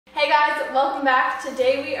guys, welcome back.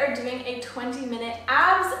 Today we are doing a 20-minute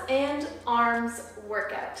abs and arms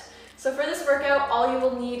workout. So for this workout, all you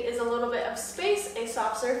will need is a little bit of space, a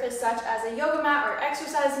soft surface such as a yoga mat or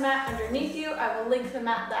exercise mat underneath you. I will link the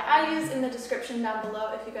mat that I use in the description down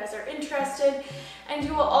below if you guys are interested. And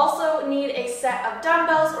you will also need a set of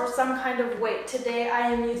dumbbells or some kind of weight. Today I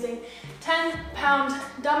am using 10-pound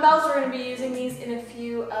dumbbells. We're going to be using these in a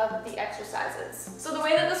few of the exercises. So the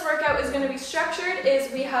way that this workout is going to be structured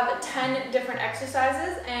is we have 10 different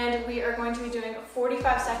exercises and we are going to be doing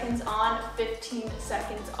 45 seconds on, 15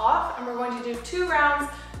 seconds off, and we're going to do 2 rounds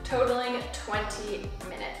totaling 20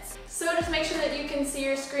 minutes. So just make sure that you can see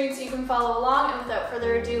your screen so you can follow along, and without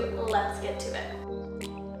further ado, let's get to it.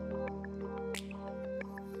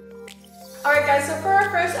 Alright guys, so for our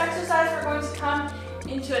first exercise, we're going to come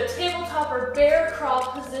into a tabletop or bear crawl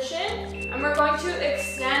position, and we're going to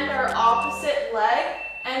extend our opposite leg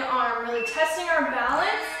and arm, really testing our balance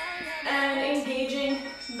and engaging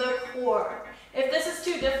the core. If this is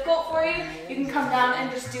too difficult for you, you can come down and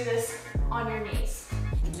just do this on your knees.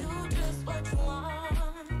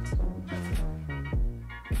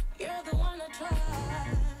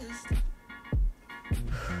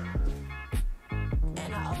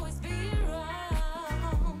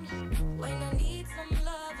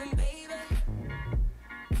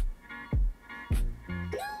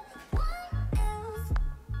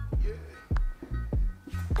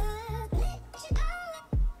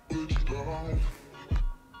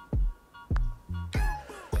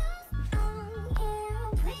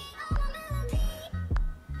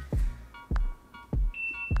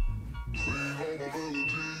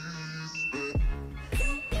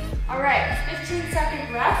 Alright,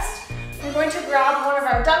 15-second rest. We're going to grab one of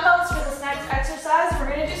our dumbbells for this next exercise. We're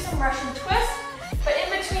going to do some Russian twists, but in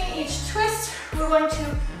between each twist, we're going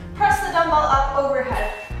to press the dumbbell up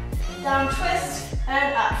overhead. Down, twist,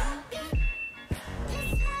 and up.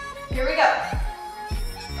 Here we go.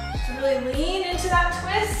 So really lean into that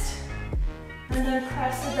twist, and then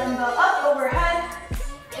press the dumbbell up overhead.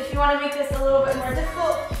 If you want to make this a little bit more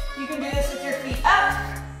difficult, you can do this with your feet up.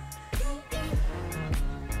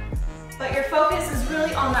 But your focus is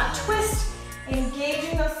really on that twist,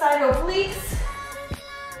 engaging those side obliques.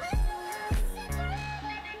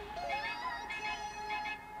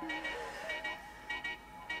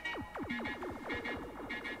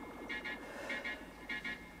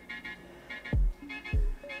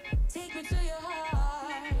 Take me to your heart.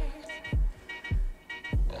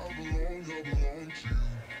 I belong to you.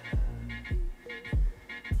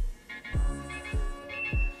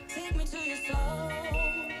 Take me to your soul.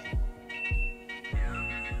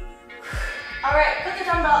 All right, put the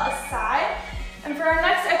dumbbell aside, and for our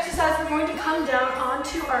next exercise, we're going to come down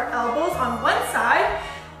onto our elbows on one side,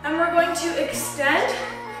 and we're going to extend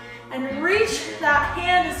and reach that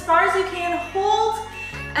hand as far as you can, hold,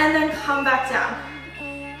 and then come back down.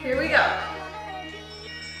 Here we go.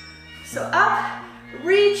 So up,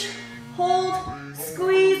 reach, hold,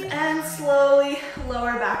 squeeze, and slowly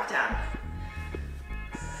lower back down.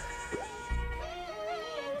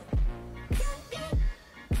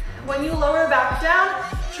 When you lower back down,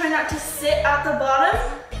 try not to sit at the bottom.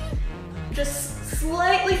 Just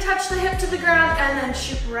slightly touch the hip to the ground and then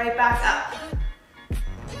shoot right back up.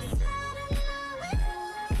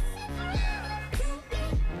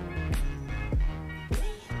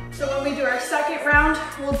 So when we do our second round,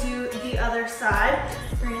 we'll do the other side.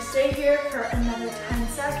 We're going to stay here for another 10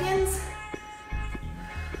 seconds.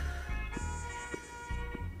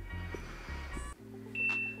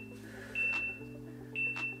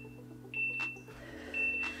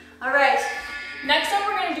 All right, next up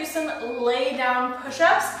we're going to do some lay down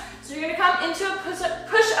push-ups. So you're going to come into a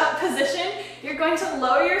push-up position. You're going to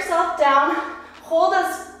lower yourself down, hold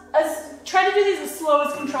try to do these as slow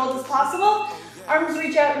as controlled as possible. Arms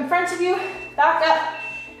reach out in front of you, back up,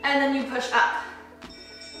 and then you push up.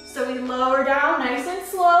 So we lower down nice and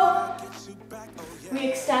slow. We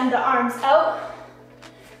extend the arms out,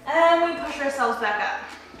 and we push ourselves back up.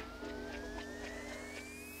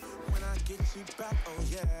 Back, oh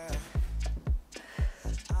yeah.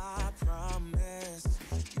 I promise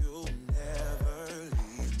you'll never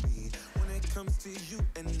leave me. When it comes to you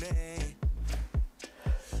and me,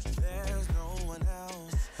 there's no one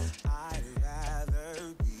else I'd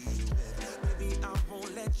rather be with. Baby, I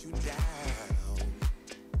won't let you down.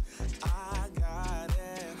 I got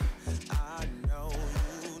it. I know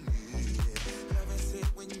you need it. Love is it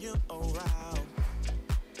when you're around.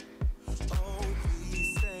 Oh,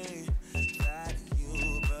 please say that you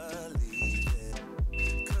believe it.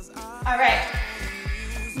 All right,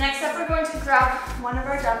 next up we're going to grab one of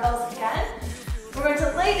our dumbbells again. We're going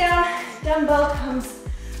to lay down, dumbbell comes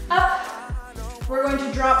up,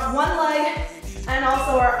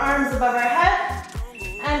 above our head,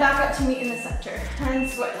 and back up to meet in the center, and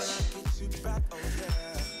switch.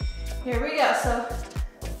 Here we go, so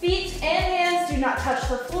feet and hands do not touch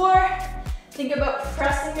the floor. Think about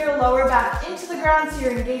pressing your lower back into the ground so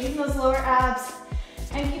you're engaging those lower abs,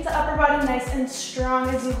 and keep the upper body nice and strong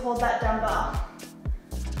as you hold that dumbbell.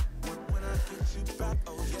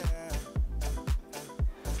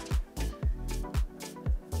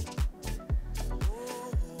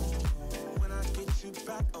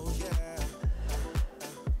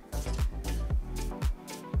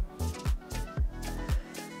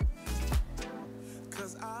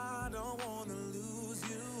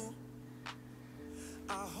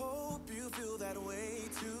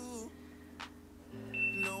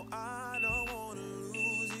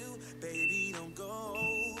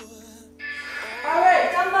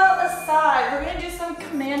 We're going to do some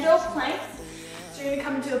commando planks. So you're going to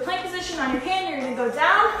come into a plank position on your hand. You're going to go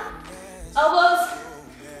down, elbows,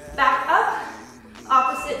 back up,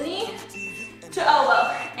 opposite knee to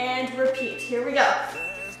elbow, and repeat. Here we go.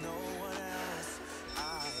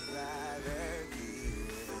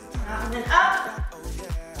 And then up.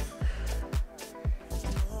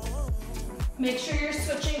 Make sure you're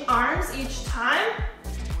switching arms each time,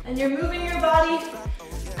 and you're moving your body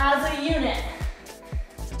as a unit.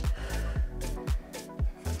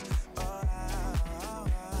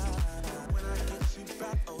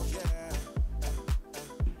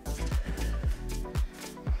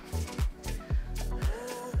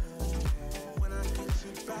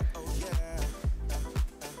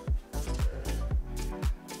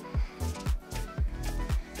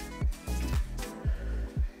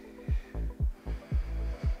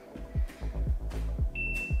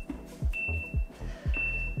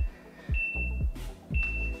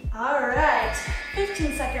 All right,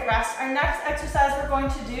 15-second rest. Our next exercise we're going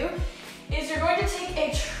to do is you're going to take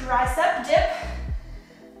a tricep dip,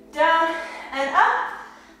 down and up,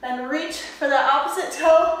 then reach for the opposite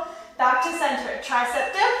toe, back to center.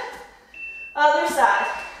 Tricep dip, other side.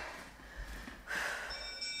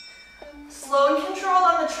 Slow and controlled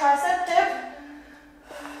on the tricep dip.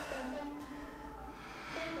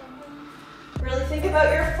 Really think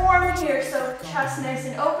about your form here, so chest nice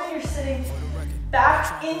and open, you're sitting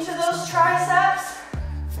back into those triceps.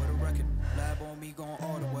 For the record, lab on me going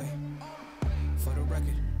all the way. For the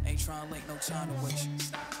record, ain't trying to link no time to waste.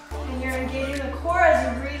 And you're engaging the core as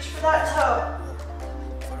you reach for that toe.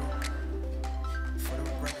 For the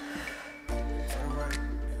record,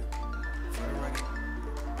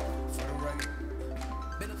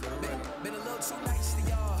 been a little too nice to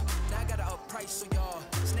y'all. Now I got to up price for y'all.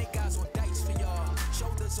 Snake eyes on dice for y'all.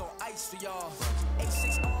 Shoulders on ice for y'all.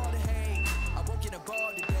 8-6 all the hay. I won't get a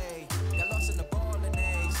ball today. Got lost in the ball and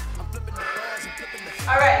A's. I'm flipping the balls and flipping the.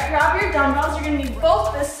 All right, grab your dumbbells. You're gonna need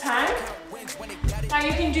both this time. Now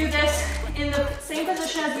you can do this in the same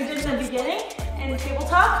position as we did in the beginning, in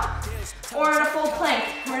tabletop, or in a full plank.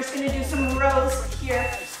 We're just gonna do some rows here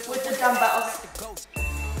with the dumbbells.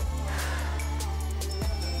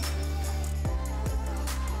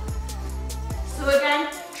 So again,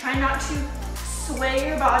 try not to sway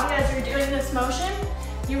your body as you're doing this motion.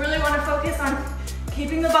 You really want to focus on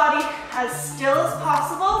keeping the body as still as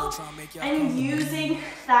possible and using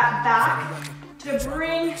that back to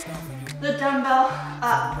bring the dumbbell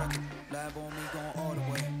up.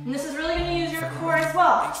 And this is really going to use your core as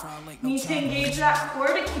well. You need to engage that core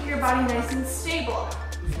to keep your body nice and stable.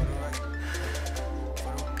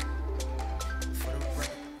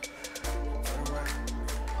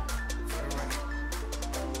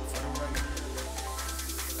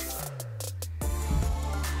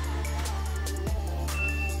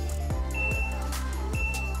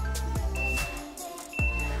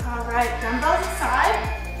 All right, dumbbells aside.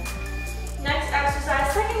 Next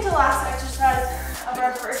exercise, second to last exercise of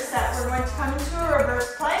our first set. We're going to come into a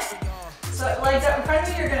reverse plank. So legs up in front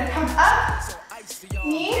of you, you're going to come up,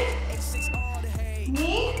 knee,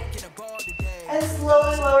 knee, and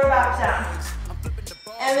slowly lower back down.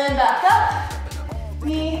 And then back up,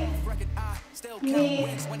 knee, knee,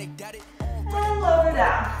 and lower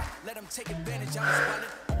down.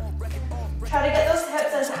 Try to get those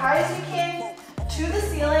hips as high as you can to the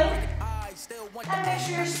ceiling, and make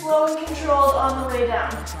sure you're slow and controlled on the way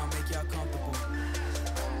down.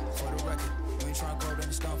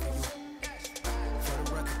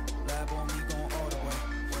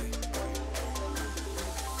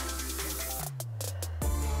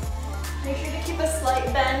 Make sure to keep a slight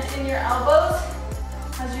bend in your elbows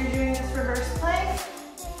as you're doing this reverse plank.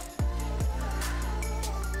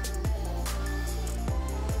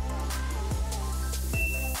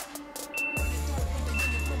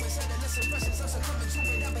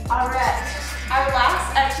 All right, our last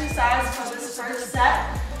last exercise for this first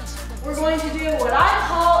set. We're going to do what I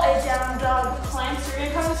call a down dog plank. So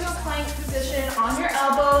you're going to come into a plank position on your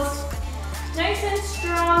elbows, nice and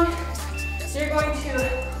strong. So you're going to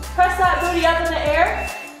press that booty up in the air,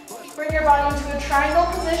 bring your body into a triangle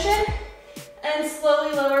position, and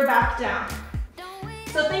slowly lower back down.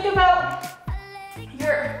 So think about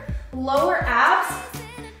your lower abs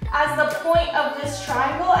as the point of this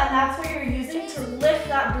triangle, and that's what you're using to lift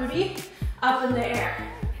that booty up in the air.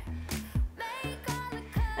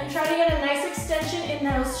 And try to get a nice extension in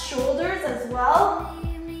those shoulders as well.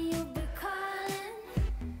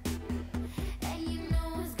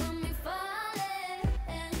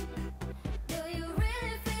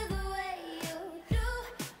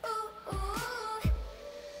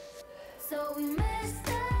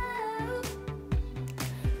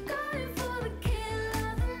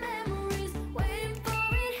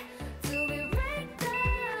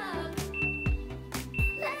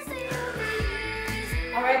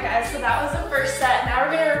 Alright guys, so that was the first set. Now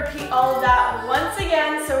we're going to repeat all of that once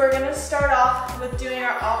again. So we're going to start off with doing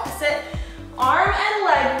our opposite arm and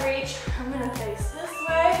leg reach. I'm going to face this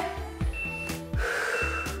way.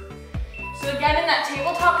 So again, in that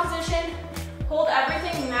tabletop position, hold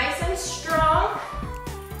everything nice and strong.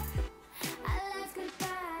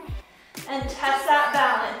 And test that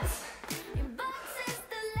balance.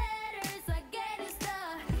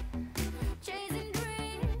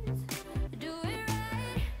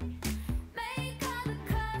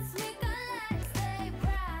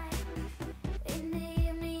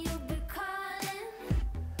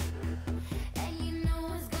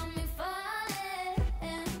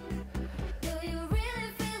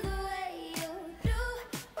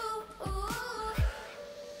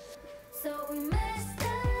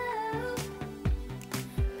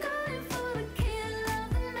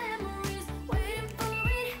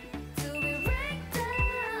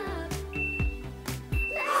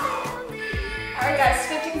 Alright guys,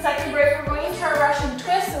 15-second break. We're going into our Russian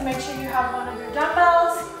twist, so make sure you have one of your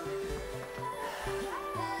dumbbells.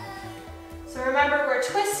 So remember, we're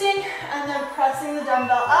twisting and then pressing the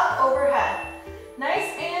dumbbell up overhead.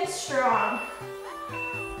 Nice and strong.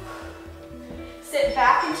 Sit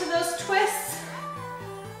back into those twists.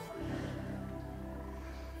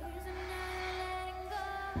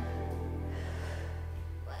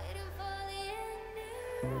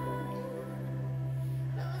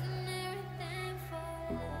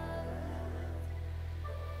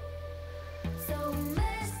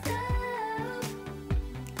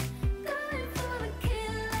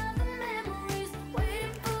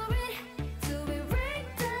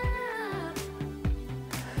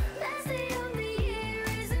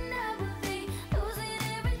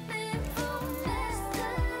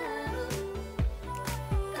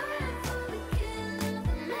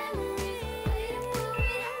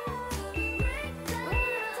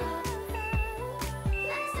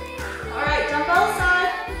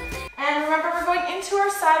 Into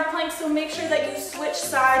our side plank, so make sure that you switch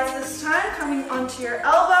sides this time, coming onto your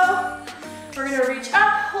elbow. We're going to reach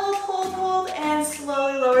up, hold, hold, hold, and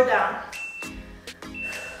slowly lower down.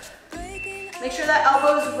 Make sure that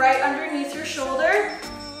elbow is right underneath your shoulder.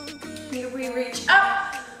 We reach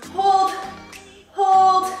up, hold,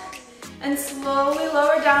 hold, and slowly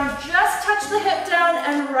lower down. Just touch the hip down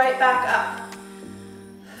and right back up.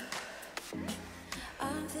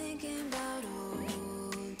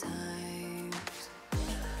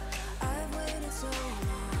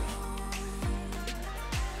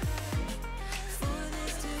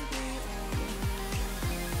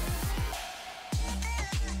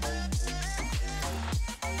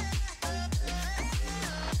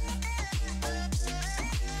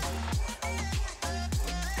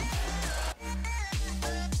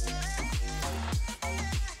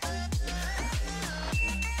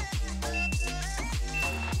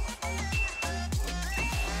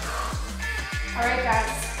 Alright guys,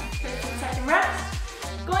 15-second rest.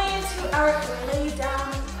 Going into our lay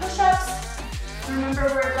down push-ups. Remember,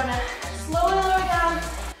 we're gonna slowly lower down,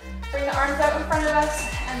 bring the arms out in front of us,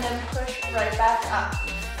 and then push right back up.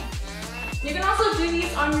 You can also do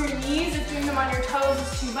these on your knees if doing them on your toes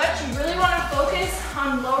is too much. You really want to focus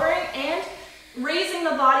on lowering and raising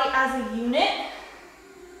the body as a unit.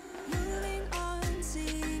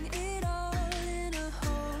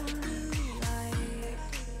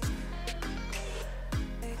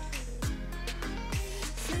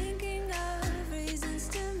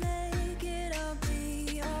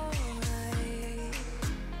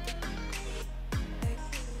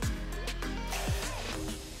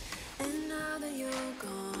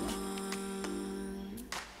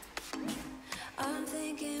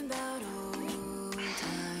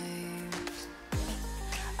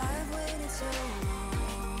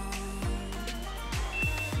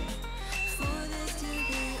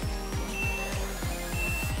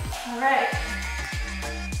 right.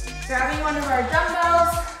 Grabbing one of our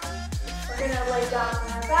dumbbells, we're gonna lay down on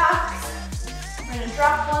our backs. We're gonna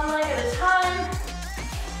drop one leg at a time.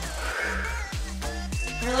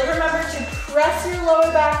 Really remember to press your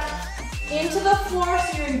lower back into the floor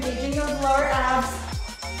so you're engaging those lower abs.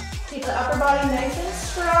 Keep the upper body nice and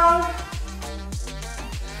strong.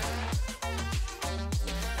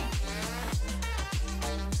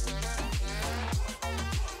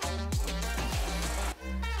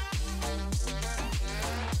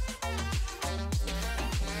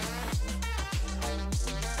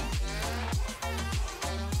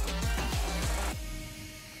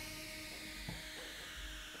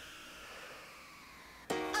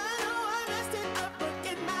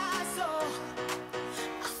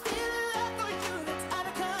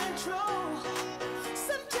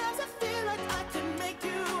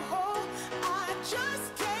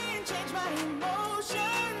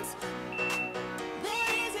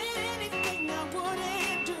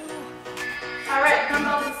 All right,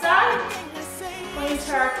 dumbbells aside, going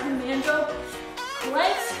to our commando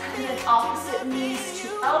planks, and then opposite knees to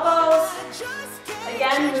elbows.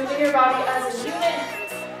 Again, moving your body as a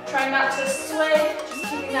unit, trying not to sway, just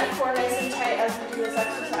keeping that core nice and tight as we do this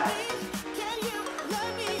exercise.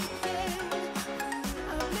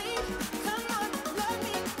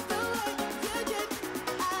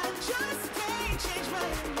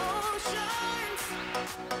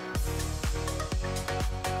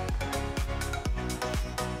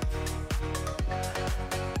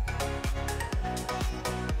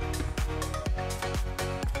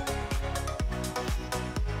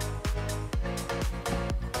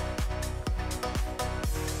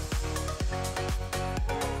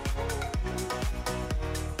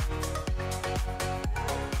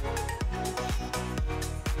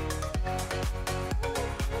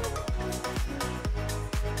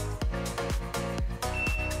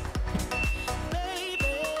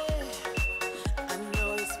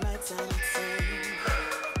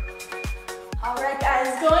 All right,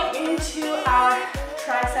 guys, going into our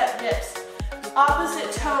tricep dips.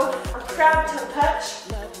 Opposite toe or crab toe touch.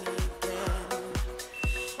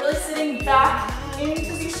 Really sitting back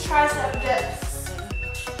into these tricep dips.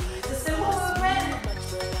 It's a simple movement,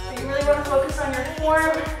 but you really want to focus on your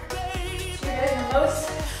form so you're getting the most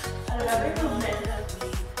out of every movement.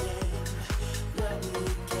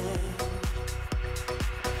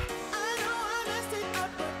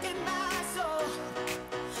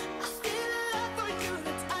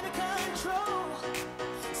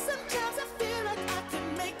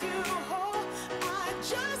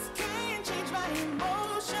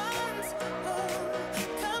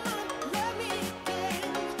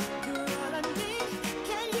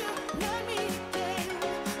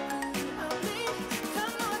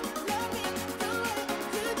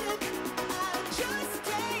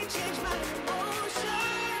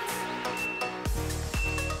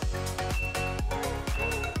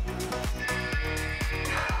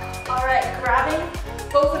 All right, grabbing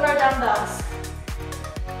both of our dumbbells,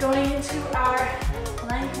 going into our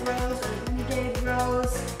plank rows or renegade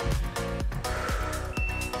rows.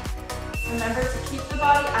 Remember to keep the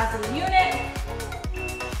body as a unit.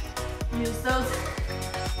 Use those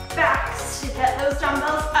backs to get those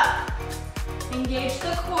dumbbells up. Engage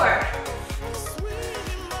the core.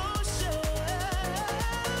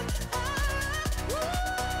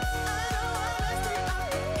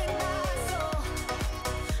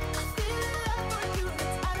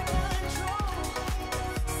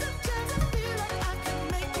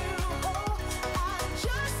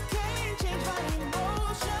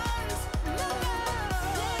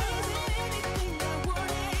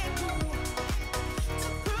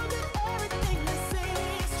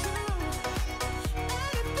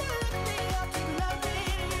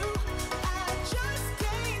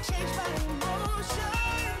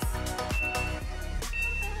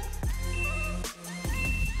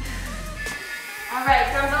 All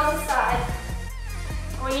right, dumbbells aside.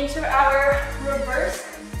 Going into our reverse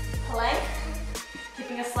plank,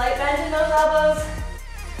 keeping a slight bend in those elbows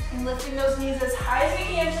and lifting those knees as high as you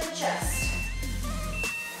can to the chest.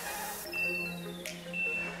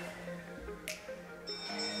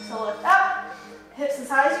 So lift up, hips as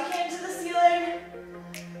high as you can to the ceiling.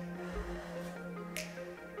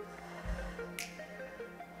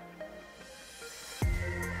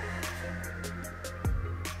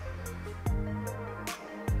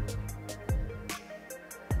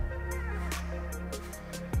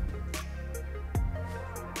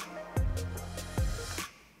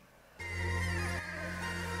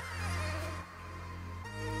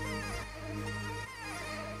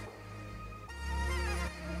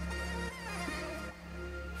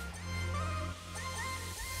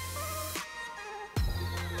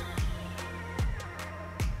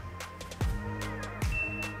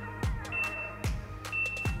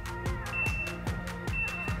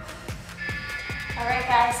 All right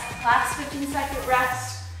guys, last 15-second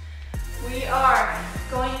rest. We are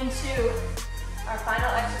going into our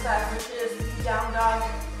final exercise, which is the down dog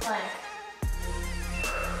plank.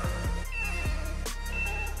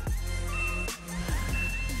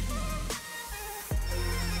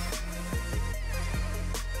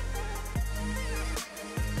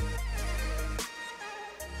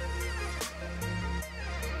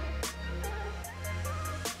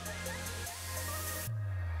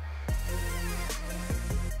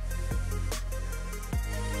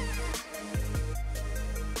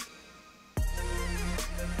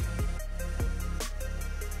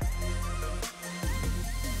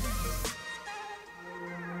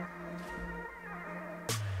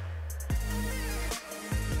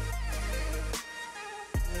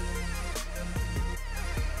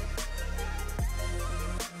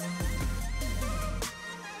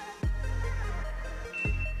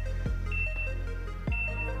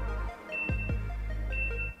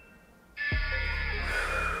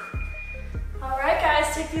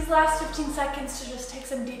 Take these last 15 seconds to just take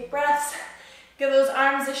some deep breaths. Give those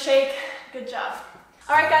arms a shake. Good job.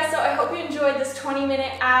 All right guys, so I hope you enjoyed this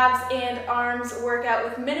 20-minute abs and arms workout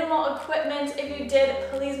with minimal equipment. If you did,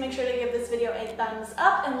 please make sure to give this video a thumbs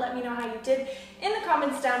up and let me know how you did in the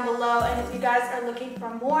comments down below. And if you guys are looking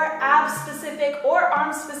for more abs-specific or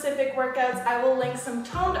arm-specific workouts, I will link some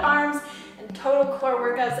toned arms and total core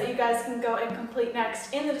workouts that you guys can go and complete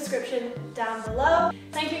next in the description down below.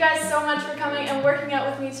 Thank you guys so much for coming and working out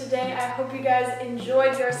with me today. I hope you guys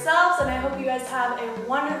enjoyed yourselves, and I hope you guys have a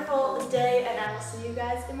wonderful day, and I will see you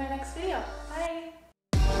guys in my next video. Bye!